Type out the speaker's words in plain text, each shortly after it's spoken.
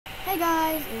Hey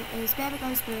guys, it is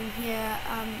Spoon here,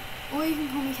 or you can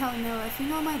call me kelliemiller. If you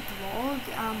know my blog,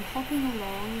 Hopping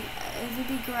Along, it would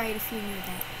be great if you knew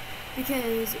that,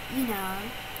 because, you know,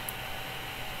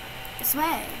 it's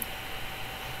way.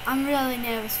 I'm really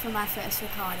nervous for my first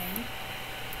recording.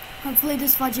 Hopefully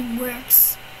this Fudgin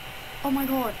works. Oh my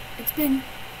god, it's been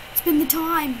the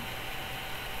time.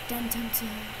 Dun dun dun.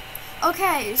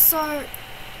 Okay, so,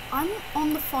 I'm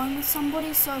on the phone with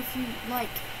somebody, so if you,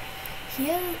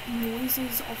 hear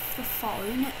noises off the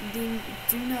phone, then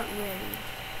do not worry.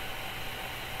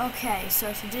 Okay,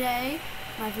 so today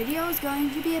my video is going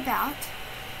to be about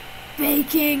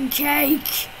baking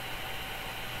cake.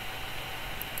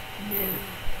 No,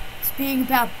 it's being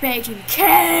about baking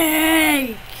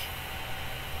cake.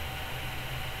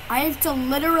 I have to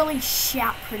literally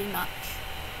shout pretty much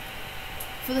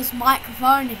for this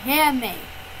microphone to hear me.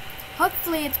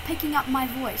 Hopefully it's picking up my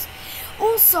voice.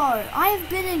 Also, I have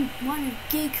been in one of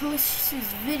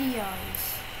Geeklish's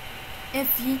videos.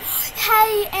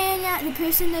 Hey Anna, the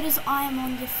person that I am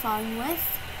on the phone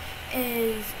with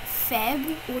is Fab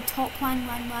or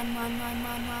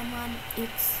Top111111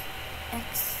 X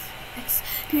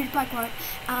PewDiePie quote.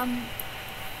 I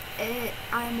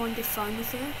am on the phone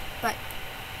with her, but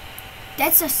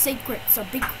that's a secret, so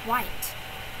be quiet.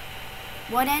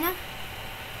 What, Anna?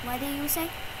 What do you say?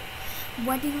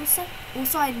 What do you say?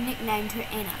 Also, I nicknamed her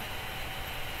Anna.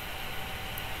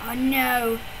 Oh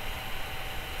no.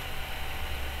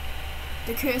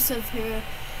 The curse of her.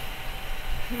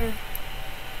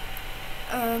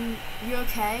 You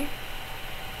okay?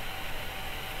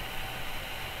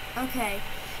 Okay.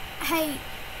 Hey,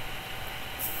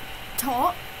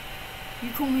 Top.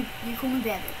 You call me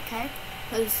Babbitt, okay?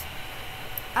 Cause,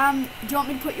 do you want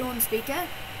me to put you on speaker?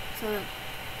 So that.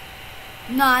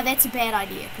 Nah, that's a bad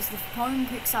idea, because the phone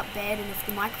picks up bad, and if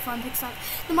the microphone picks up...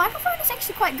 The microphone is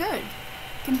actually quite good,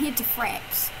 compared to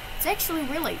Fraps. It's actually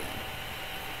really good.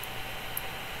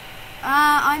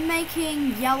 I'm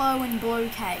making yellow and blue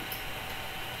cake.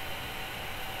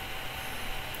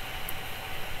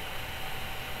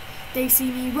 They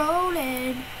see me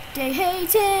rolling, they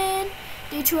hating,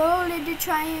 they trolling to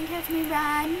try and catch me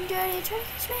riding dirty, trying to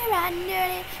catch me riding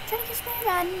dirty, trying to catch me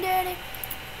riding dirty.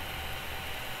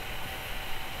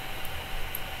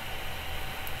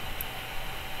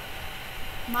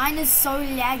 Mine is so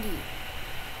laggy.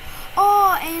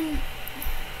 Oh, and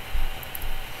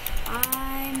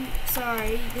I'm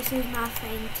sorry, this is my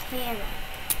friend Tara.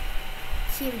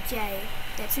 Tara J.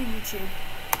 That's her YouTube.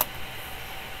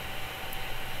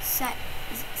 Say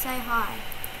hi.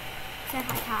 Say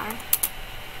hi,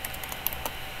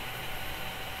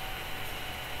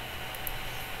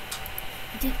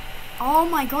 Tara. Oh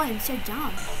my god, I'm so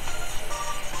dumb.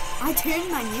 I turned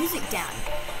my music down.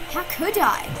 How could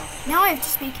I? Now I have to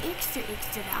speak extra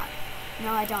loud.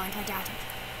 No, I don't. I doubt it.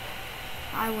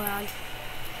 I won't.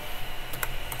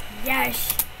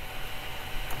 Yes.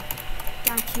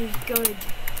 That is good.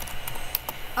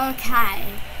 Okay.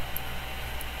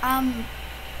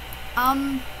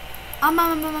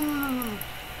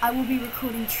 I will be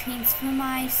recording transfer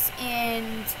mice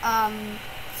and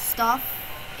stuff,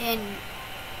 and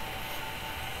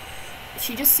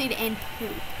she just said and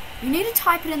poop. You need to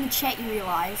type it in the chat, you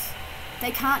realize. They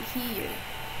can't hear you,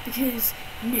 because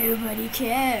nobody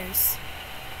cares.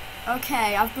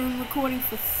 Okay, I've been recording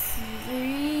for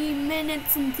 3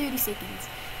 minutes and 30 seconds.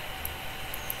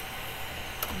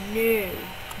 No.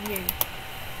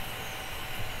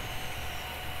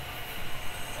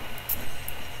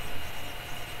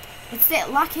 It's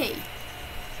that lucky.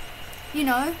 You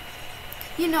know,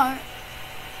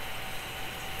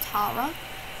 Tara.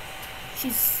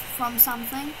 She's from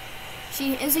something.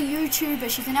 She is a YouTuber.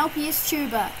 She's an LPS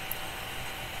tuber.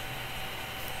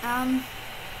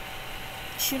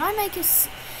 Should I make a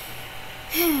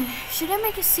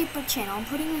separate channel? I'm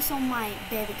putting this on my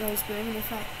Babbitt Goes Boom, and if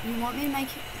you want me to make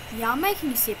it, yeah, I'm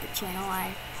making a separate channel.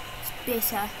 It's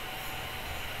better.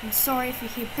 I'm sorry if you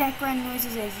hear background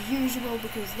noises as usual,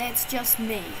 because that's just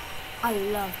me. I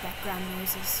love background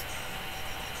noises.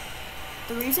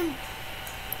 The reason.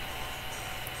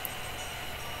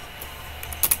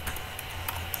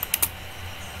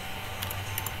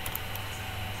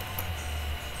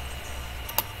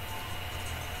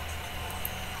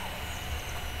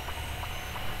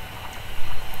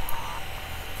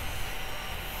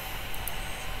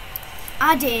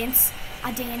 I dance,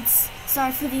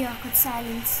 sorry for the awkward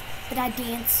silence, but I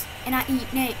dance, and I eat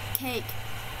cake.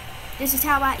 This is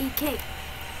how I eat cake.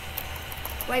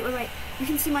 Wait, you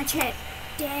can see my chat.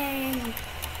 Dang.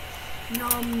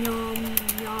 Nom, nom,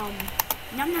 nom.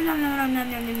 Nom, nom, nom, nom, nom,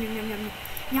 nom, nom, nom, nom,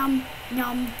 nom, nom,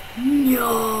 nom,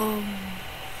 nom.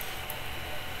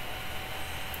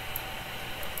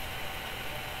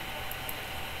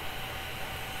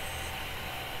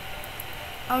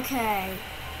 Okay,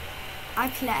 I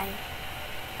play.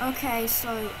 Okay,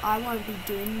 so I won't be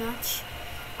doing much.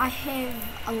 I have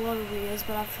a lot of reels,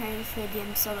 but I've transferred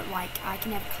them so that like I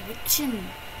can have a collection.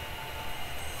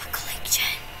 A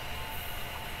collection.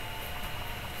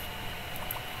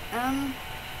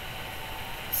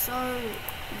 So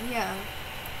yeah.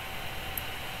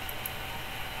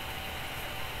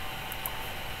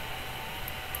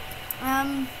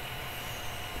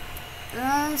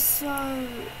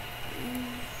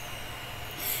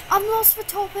 I'm lost for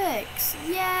topics.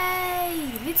 Yay!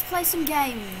 Let's play some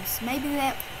games. Maybe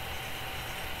that.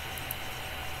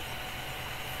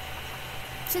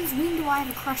 Since when do I have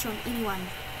a crush on anyone?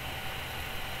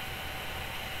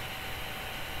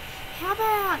 How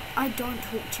about I don't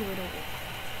talk to you at all?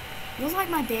 You're like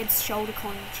my dad's shoulder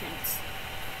conscience.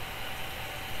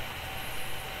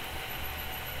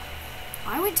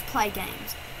 I went to play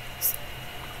games.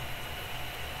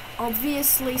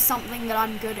 Obviously something that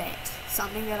I'm good at.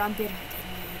 Something that I'm better than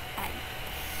you at.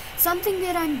 Something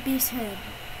that I'm better.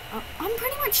 I'm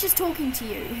pretty much just talking to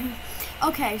you.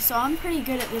 Okay, so I'm pretty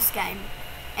good at this game.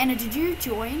 Anna, did you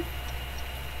join?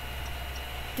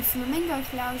 The flamingo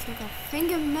flowers like a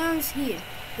finger mo's head.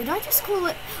 Did I just call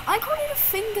it? I called it a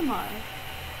finger mo.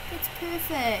 That's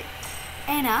perfect.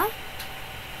 Anna,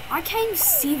 I came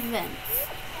 7th.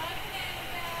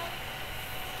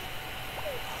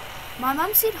 My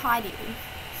mum said hi to you.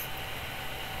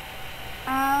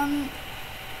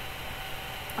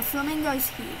 A flamingo's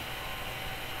head.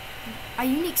 Are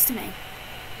you next to me?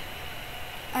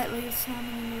 At least how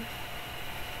many more?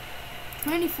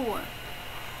 24.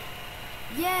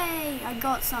 Yay! I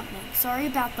got something. Sorry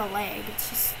about the lag. It's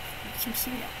just the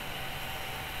computer.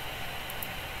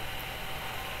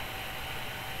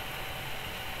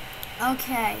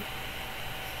 Okay.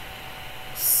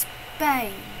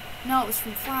 Spain. No, it was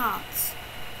from France.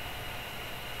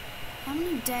 How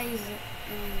many days?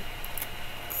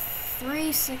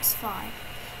 365.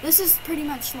 This is pretty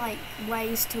much like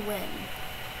ways to win.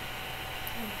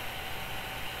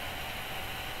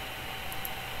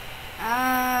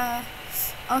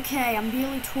 Okay, I'm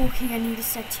barely talking. I need to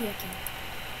start checking.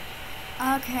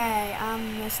 Okay,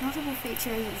 most notable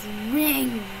feature is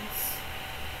rings.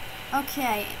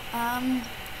 Okay, how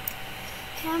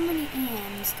many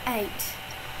ands? 8.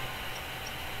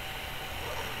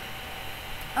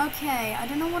 Okay, I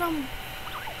don't know what I'm...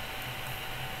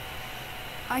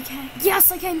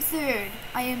 Yes, I came 3rd.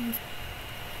 I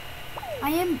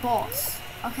am boss.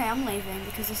 Okay, I'm leaving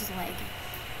because this is laggy.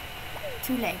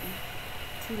 Too laggy.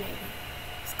 Too laggy.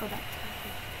 Let's go back to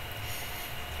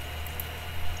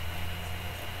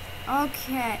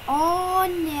okay. Oh,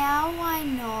 now I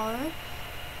know.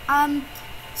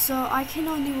 So I can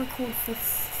only record for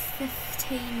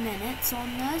 15 minutes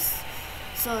on this.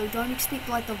 So don't expect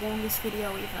like the longest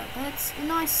video ever. But it's a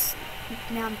nice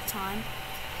amount of time.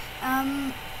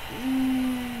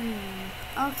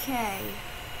 Okay.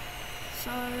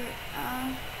 So,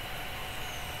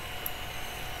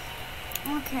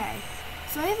 okay.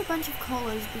 So I have a bunch of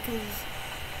collars because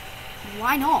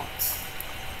why not?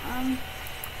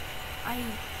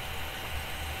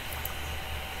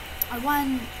 I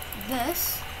won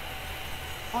this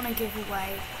on a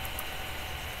giveaway.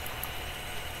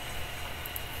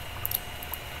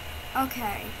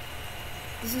 Okay.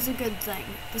 This is a good thing.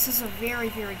 This is a very,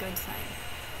 very good thing.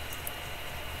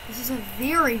 This is a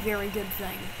very, very good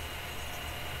thing.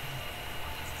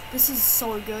 This is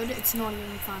so good, it's not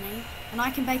even funny. And I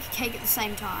can bake a cake at the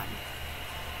same time.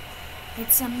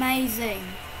 It's amazing.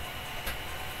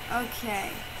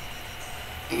 Okay.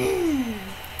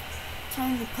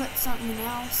 Time to put something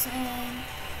else in.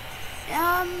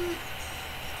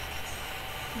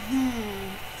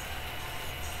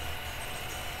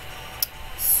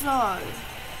 So.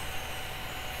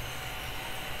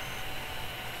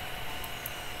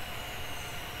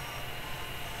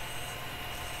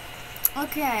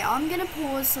 Okay, I'm gonna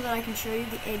pause so that I can show you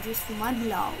the address for my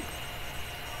blog.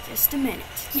 Just a minute.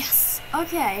 Yes.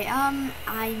 Okay, I'm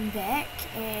back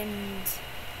and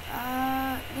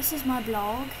this is my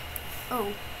blog.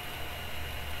 Oh.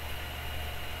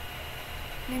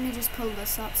 Let me just pull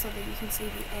this up so that you can see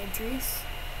the address.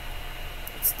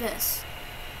 It's this.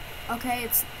 Okay,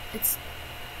 it's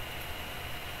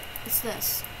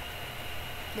this.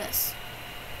 This.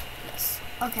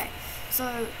 Okay,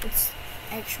 so its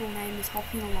actual name is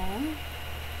Hopping Along.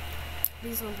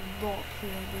 There's a lot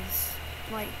here. There's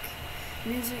like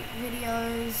music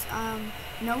videos.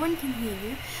 No one can hear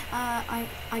you.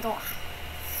 I got.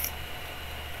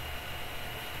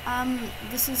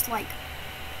 This is like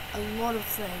a lot of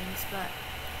things, but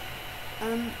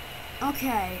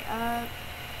okay.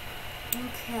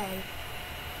 Okay.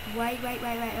 Wait.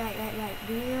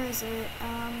 Where is it?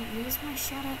 Where's my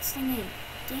shoutouts thingy?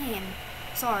 Damn.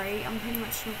 Sorry, I'm pretty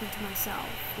much talking to myself.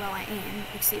 Well, I am,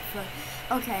 except for...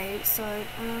 Okay, so,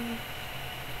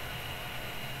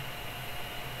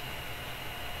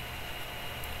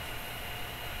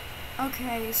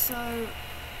 okay, so,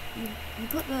 you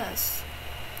put this.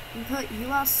 You put,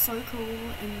 "You are so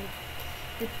cool," and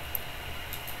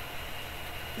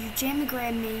you jam the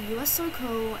grab me, "You are so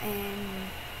cool,"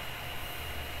 and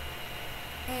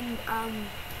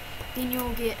then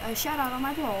you'll get a shout out on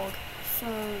my blog. So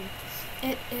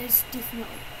it is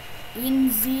definitely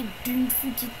NZ. Don't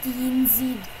forget the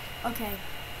NZ. Okay.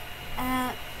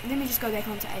 Let me just go back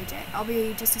onto AJ. I'll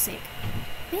be just a sec.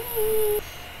 Bye.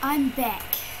 I'm back.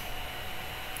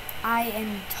 I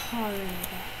am totally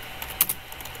back.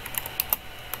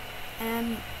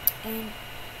 And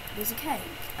there's a cake.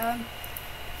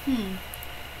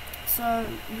 So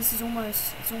this is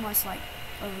almost like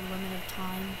over the limit of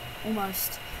time.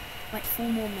 Almost like 4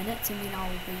 more minutes and then I'll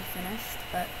be finished.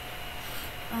 But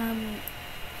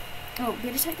oh,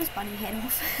 better take this bunny hat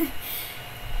off.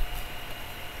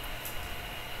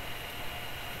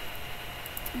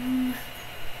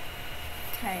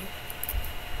 Okay.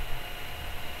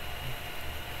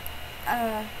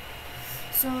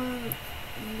 So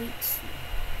let's.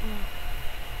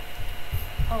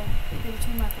 Oh, better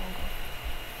turn my vlog off.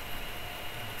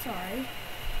 Sorry.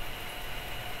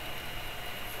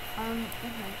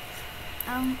 Okay.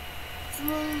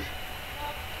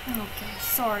 Okay,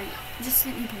 sorry. Just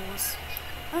let me pause.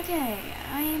 Okay,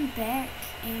 I am back,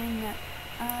 and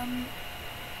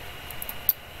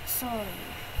so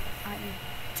I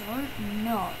don't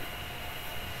know.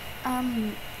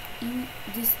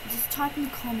 Just type in the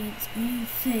comments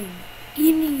anything,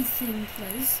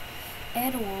 please,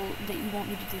 at all that you want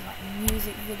me to do, like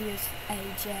music videos,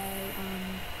 AJ.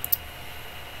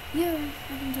 Yeah,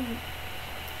 I can do it.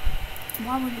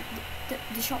 Why would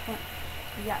the shop won't?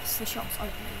 Yes, the shop's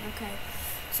opening. Okay,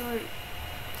 so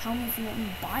tell me if you want me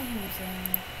to buy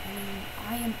anything. I mean,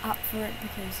 I am up for it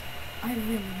because I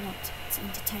really want to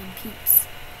entertain peeps.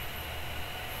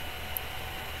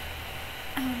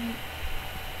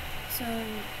 So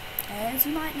as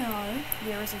you might know,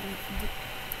 there is a.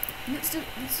 Let's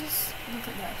just look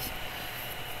at this.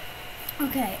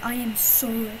 Okay, I am so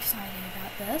excited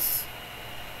about this.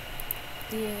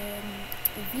 The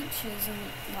adventures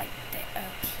and like that are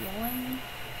appealing.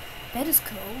 That is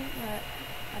cool, but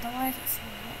otherwise it's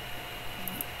not.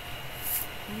 Like,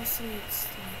 honestly, it's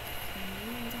like I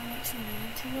really don't actually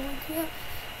need to really care.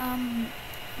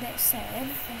 That's sad.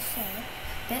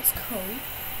 That's cool.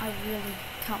 I really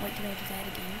can't wait to go to that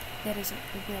again. That is a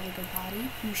really good party.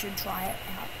 You should try it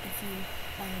out if you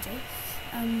want to.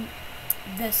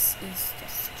 This is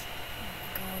just, oh my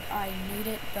god, I need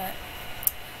it, but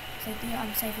so yeah,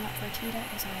 I'm saving up for a cheetah,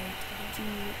 as I told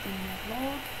you in my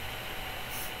vlog.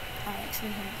 I actually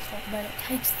haven't stopped, but it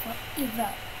takes forever.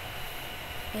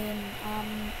 And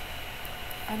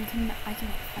I can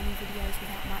make funny videos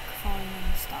without microphone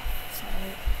and stuff. So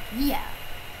yeah.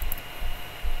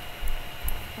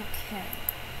 Okay.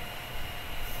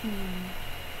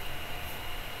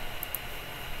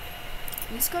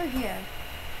 Let's go here.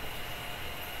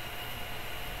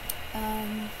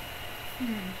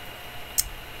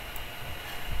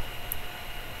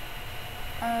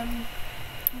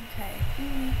 Okay.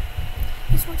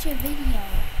 Let's watch a video.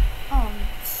 Oh, I'm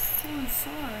so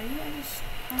sorry.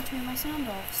 I turned my sound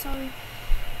off. So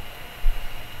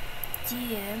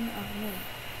damn of me.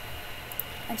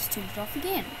 I just turned it off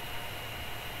again.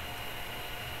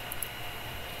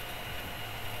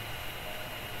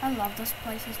 I love this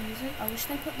place's music. I wish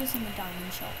they put this in the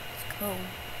diamond shop. It's cool.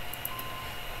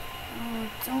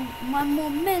 Oh, one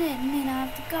more minute and then I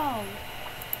have to go.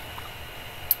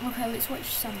 Okay, let's watch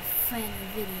some funny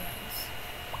videos.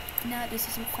 No, this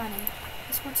isn't funny.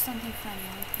 Let's watch something funny.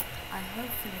 I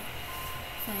hopefully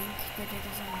think that it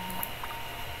is on here.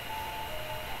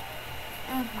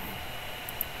 Okay.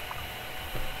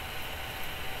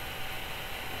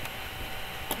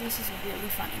 This is a really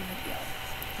funny video.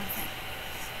 Okay.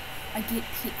 I get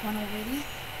pick one already.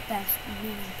 That's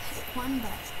really pick one,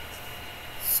 but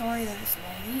sorry that it's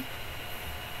laggy.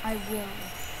 I will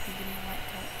be getting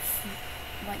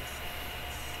like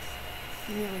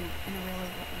really in a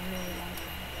really long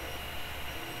time.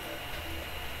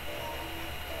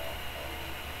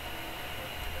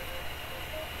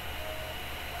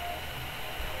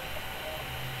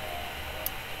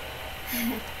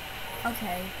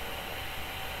 Okay.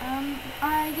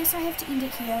 I guess I have to end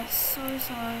it here. So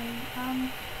sorry.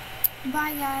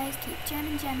 Bye guys. Keep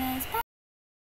jamming jammers. Bye.